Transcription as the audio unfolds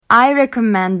I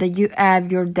recommend that you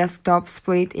have your desktop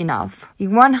split in half.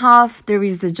 In one half, there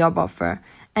is the job offer,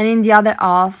 and in the other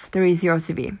half, there is your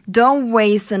CV. Don't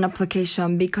waste an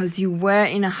application because you were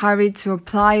in a hurry to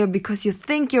apply or because you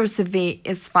think your CV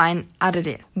is fine as it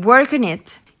is. Work on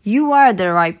it. You are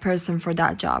the right person for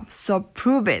that job, so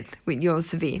prove it with your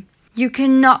CV. You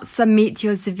cannot submit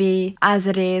your CV as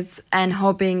it is and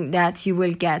hoping that you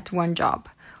will get one job.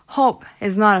 Hope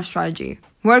is not a strategy.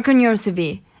 Work on your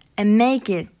CV and make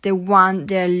it the one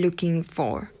they're looking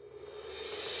for.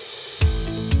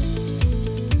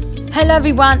 Hello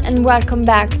everyone and welcome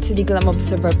back to the Glam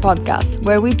Observer podcast,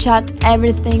 where we chat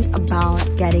everything about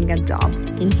getting a job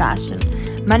in fashion.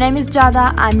 My name is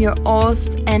Giada, I'm your host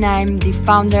and I'm the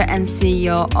founder and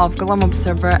CEO of Glam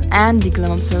Observer and the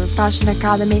Glam Observer Fashion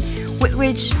Academy, with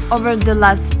which over the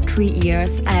last 3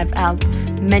 years I have helped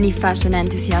many fashion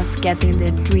enthusiasts getting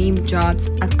their dream jobs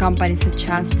at companies such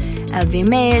as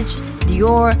LVMH,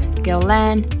 Dior,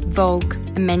 Guerlain, Vogue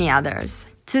and many others.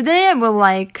 Today I would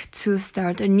like to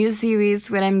start a new series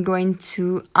where I'm going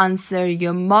to answer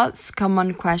your most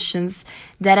common questions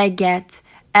that I get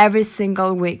every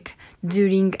single week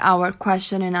during our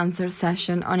question and answer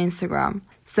session on Instagram.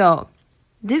 So,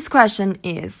 this question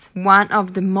is one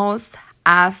of the most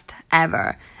asked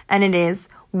ever, and it is,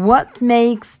 what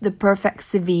makes the perfect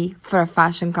CV for a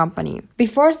fashion company?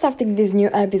 Before starting this new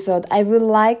episode, I would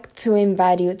like to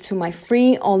invite you to my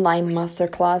free online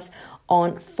masterclass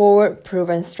on 4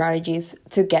 proven strategies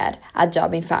to get a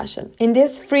job in fashion. In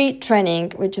this free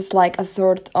training, which is like a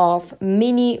sort of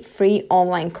mini free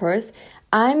online course,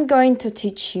 I'm going to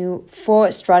teach you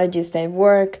 4 strategies that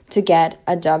work to get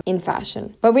a job in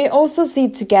fashion. But we also see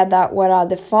together what are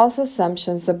the false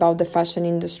assumptions about the fashion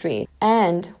industry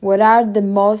and what are the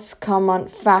most common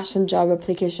fashion job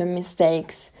application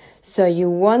mistakes, so you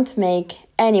won't make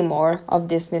any more of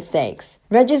these mistakes.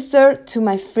 Register to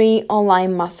my free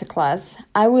online masterclass.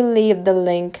 I will leave the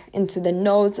link into the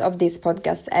notes of this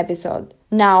podcast episode.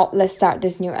 Now let's start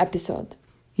this new episode.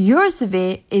 Your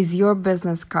CV is your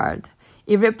business card.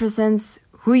 It represents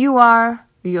who you are,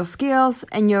 your skills,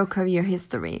 and your career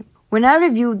history. When I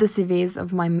review the CVs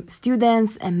of my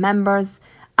students and members,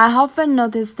 I often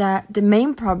notice that the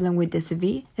main problem with the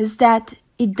CV is that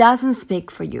it doesn't speak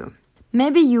for you.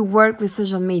 Maybe you work with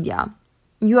social media.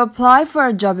 You apply for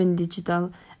a job in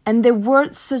digital, and the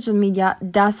word social media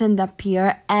doesn't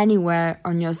appear anywhere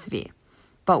on your CV.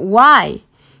 But why?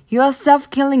 You are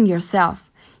self-killing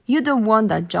yourself. You don't want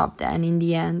that job then in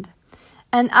the end.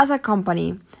 And as a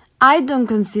company, I don't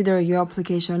consider your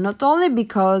application not only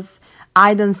because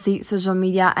I don't see social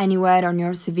media anywhere on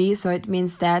your CV, so it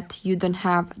means that you don't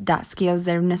have that skills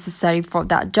that are necessary for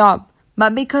that job,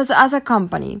 but because as a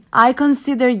company, I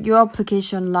consider your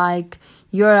application like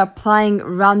you're applying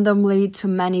randomly to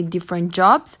many different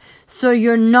jobs, so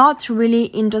you're not really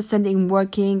interested in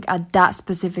working at that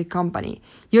specific company.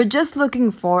 You're just looking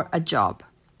for a job.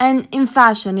 And in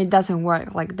fashion, it doesn't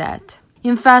work like that.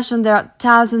 In fashion, there are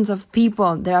thousands of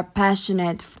people that are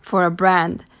passionate for a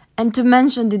brand. And to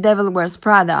mention the Devil Wears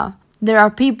Prada, there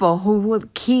are people who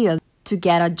would kill to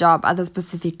get a job at a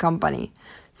specific company.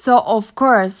 So, of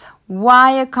course,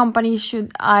 why a company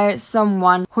should hire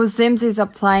someone who seems is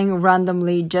applying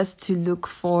randomly just to look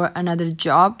for another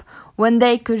job when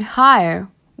they could hire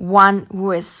one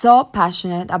who is so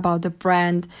passionate about the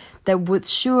brand that would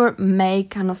sure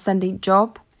make an outstanding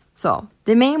job? So,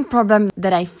 the main problem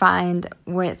that I find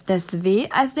with the CV,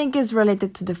 I think, is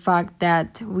related to the fact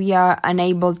that we are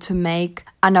unable to make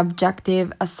an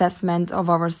objective assessment of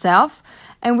ourselves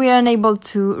and we are unable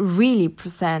to really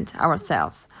present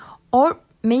ourselves. Or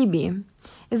maybe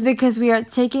it's because we are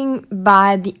taken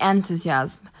by the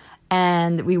enthusiasm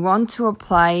and we want to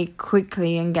apply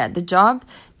quickly and get the job,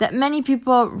 that many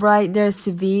people write their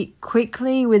CV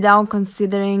quickly without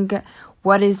considering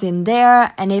what is in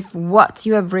there and if what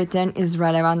you have written is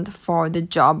relevant for the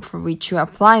job for which you're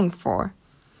applying for.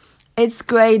 It's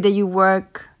great that you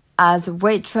work as a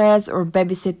waitress or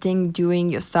babysitting during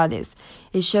your studies.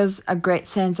 It shows a great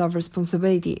sense of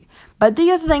responsibility. But do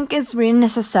you think it's really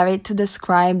necessary to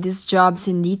describe these jobs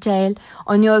in detail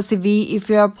on your CV if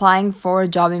you're applying for a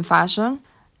job in fashion?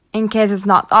 In case it's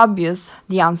not obvious,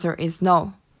 the answer is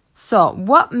no. So,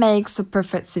 what makes a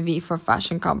perfect CV for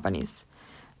fashion companies?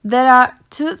 There are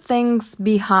 2 things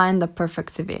behind the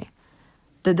perfect CV: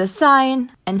 the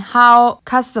design and how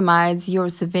customized your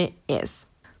CV is.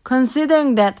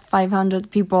 Considering that 500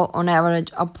 people on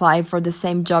average apply for the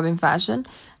same job in fashion,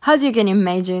 as you can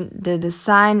imagine, the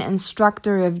design and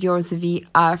structure of your CV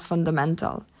are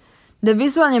fundamental. The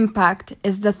visual impact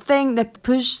is the thing that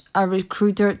pushes a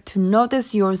recruiter to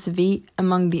notice your CV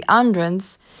among the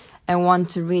hundreds and want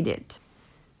to read it.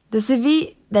 The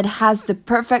CV that has the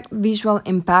perfect visual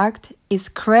impact is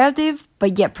creative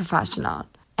but yet professional,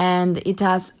 and it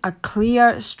has a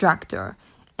clear structure.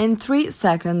 In 3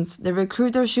 seconds, the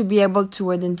recruiter should be able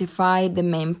to identify the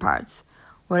main parts.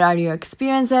 What are your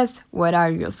experiences, what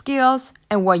are your skills,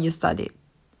 and what you studied.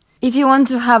 If you want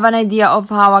to have an idea of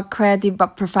how a creative but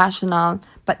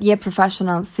yet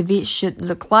professional CV should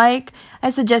look like, I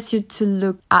suggest you to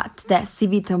look at the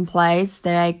CV templates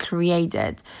that I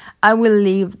created. I will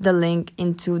leave the link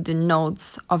into the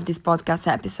notes of this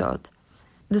podcast episode.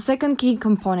 The second key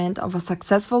component of a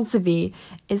successful CV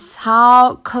is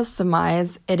how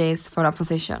customized it is for a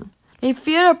position. If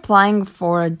you're applying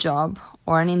for a job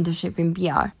or an internship in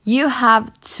PR, you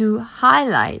have to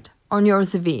highlight on your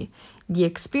CV the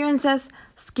experiences,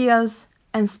 skills,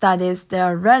 and studies that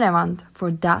are relevant for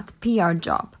that PR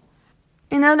job.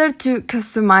 In order to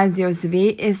customize your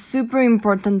CV, it's super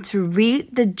important to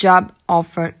read the job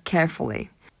offer carefully.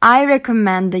 I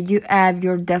recommend that you have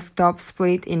your desktop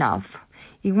split in half.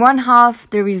 In one half,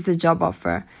 there is the job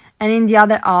offer, and in the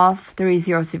other half, there is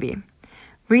your CV.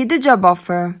 Read the job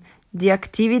offer, the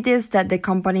activities that the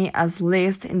company has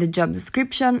listed in the job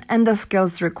description, and the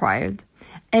skills required.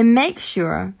 And make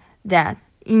sure that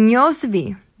in your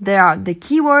CV, there are the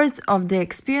keywords of the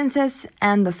experiences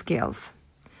and the skills.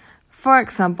 For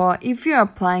example, if you're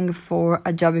applying for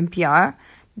a job in PR,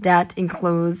 that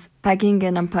includes packing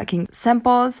and unpacking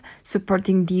samples,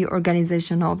 supporting the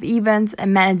organization of events,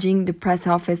 and managing the press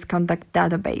office contact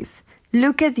database.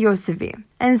 Look at your CV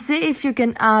and see if you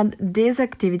can add these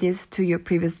activities to your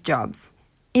previous jobs.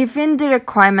 If in the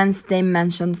requirements they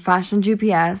mention fashion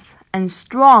GPS and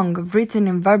strong written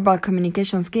and verbal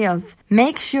communication skills,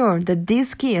 make sure that these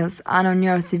skills are on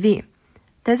your CV.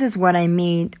 This is what I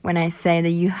mean when I say that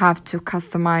you have to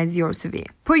customize your CV.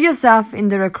 Put yourself in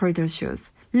the recruiter's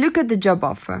shoes. Look at the job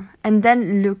offer and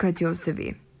then look at your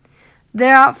CV.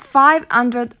 There are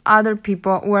 500 other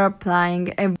people who are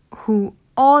applying and who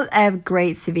all have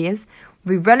great CVs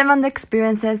with relevant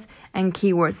experiences and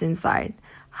keywords inside.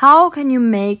 How can you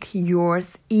make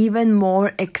yours even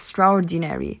more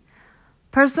extraordinary?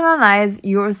 Personalize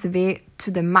your CV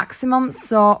to the maximum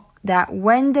so that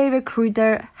when the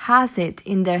recruiter has it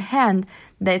in their hand,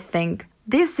 they think,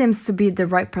 this seems to be the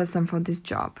right person for this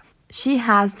job. She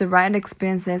has the right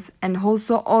experiences and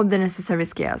also all the necessary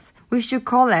skills. We should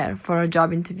call her for a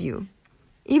job interview.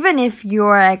 Even if you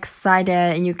are excited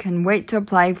and you can wait to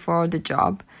apply for the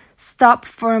job, stop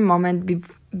for a moment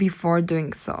before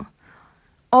doing so.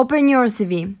 Open your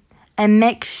CV and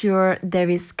make sure that it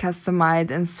is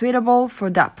customized and suitable for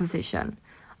that position.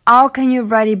 How can you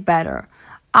write it better?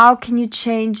 How can you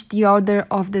change the order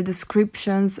of the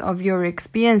descriptions of your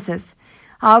experiences?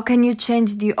 How can you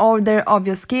change the order of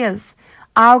your skills?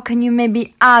 How can you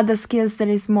maybe add a skills that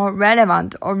is more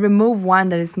relevant or remove one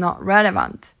that is not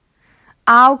relevant?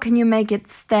 How can you make it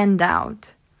stand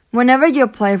out? Whenever you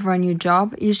apply for a new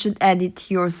job, you should add it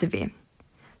to your CV.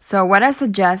 So what I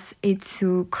suggest is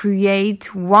to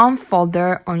create one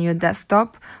folder on your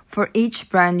desktop for each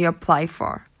brand you apply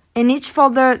for. In each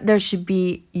folder, there should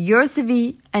be your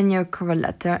CV and your cover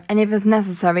letter, and if it's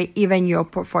necessary, even your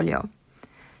portfolio.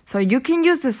 So you can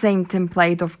use the same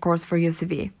template, of course, for your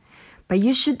CV, but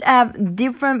you should have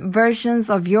different versions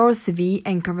of your CV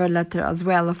and cover letter as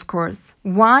well, of course,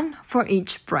 one for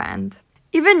each brand.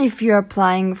 Even if you're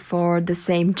applying for the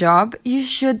same job, you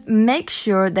should make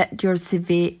sure that your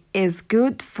CV is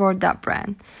good for that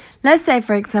brand. Let's say,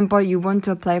 for example, you want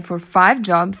to apply for 5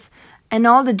 jobs, and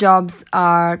all the jobs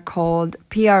are called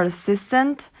PR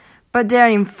assistant, but they are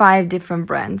in 5 different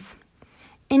brands.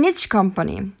 In each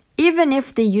company, even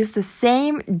if they use the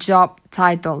same job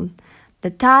title, the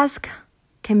task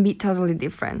can be totally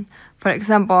different. For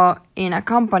example, in a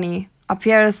company, a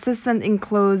PR assistant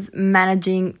includes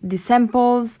managing the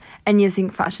samples and using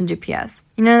fashion GPS.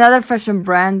 In another fashion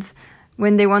brand,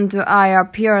 when they want to hire a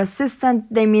PR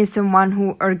assistant, they mean someone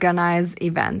who organizes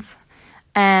events.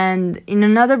 And in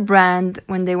another brand,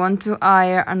 when they want to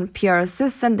hire a PR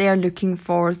assistant, they are looking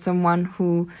for someone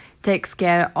who takes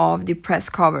care of the press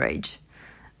coverage.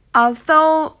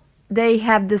 Although they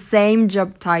have the same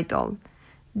job title,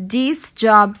 these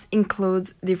jobs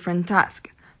include different tasks.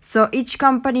 So each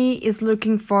company is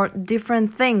looking for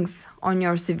different things on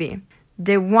your CV.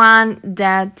 The one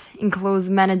that includes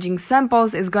managing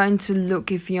samples is going to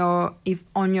look if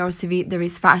on your CV there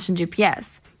is fashion GPS.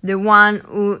 The one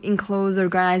who includes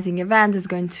organizing events is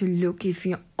going to look if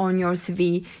on your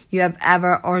CV you have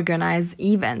ever organized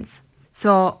events.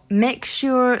 So make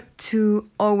sure to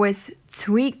always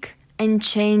tweak and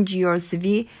change your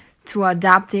CV to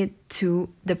adapt it to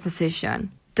the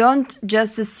position. Don't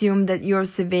just assume that your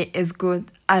CV is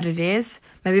good as it is,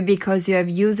 Maybe because you have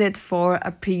used it for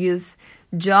a previous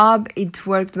job, it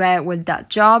worked well with that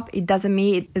job. It doesn't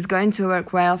mean it's going to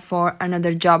work well for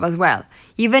another job as well.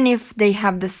 Even if they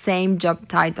have the same job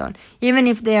title, even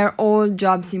if they are all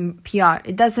jobs in PR,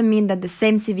 it doesn't mean that the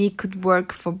same CV could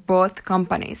work for both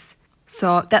companies.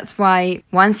 So that's why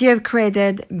once you have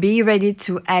created, be ready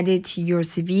to edit your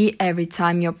CV every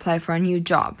time you apply for a new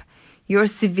job. Your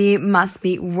CV must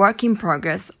be work in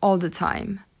progress all the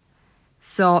time.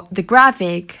 So the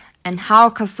graphic and how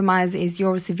customized is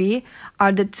your CV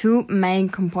are the two main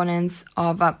components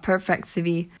of a perfect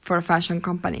CV for a fashion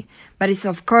company. But it's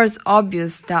of course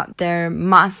obvious that there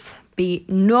must be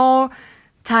no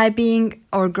typing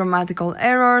or grammatical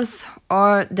errors,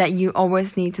 or that you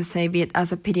always need to save it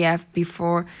as a PDF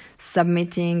before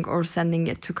submitting or sending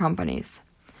it to companies.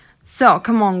 So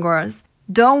come on girls,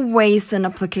 don't waste an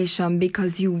application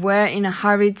because you were in a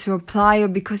hurry to apply or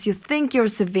because you think your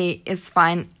CV is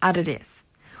fine as it is.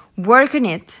 Work on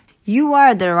it. You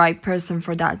are the right person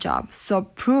for that job, so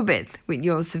prove it with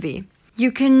your CV.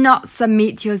 You cannot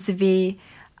submit your CV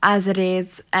as it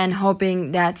is and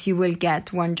hoping that you will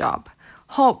get one job.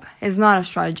 Hope is not a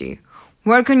strategy.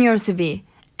 Work on your CV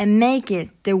and make it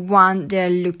the one they're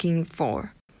looking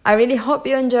for. I really hope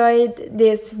you enjoyed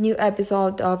this new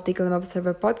episode of the Glam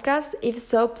Observer podcast. If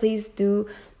so, please do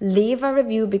leave a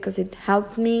review because it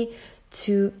helped me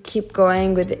to keep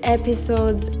going with the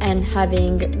episodes and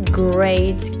having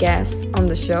great guests on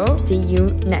the show. See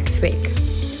you next week.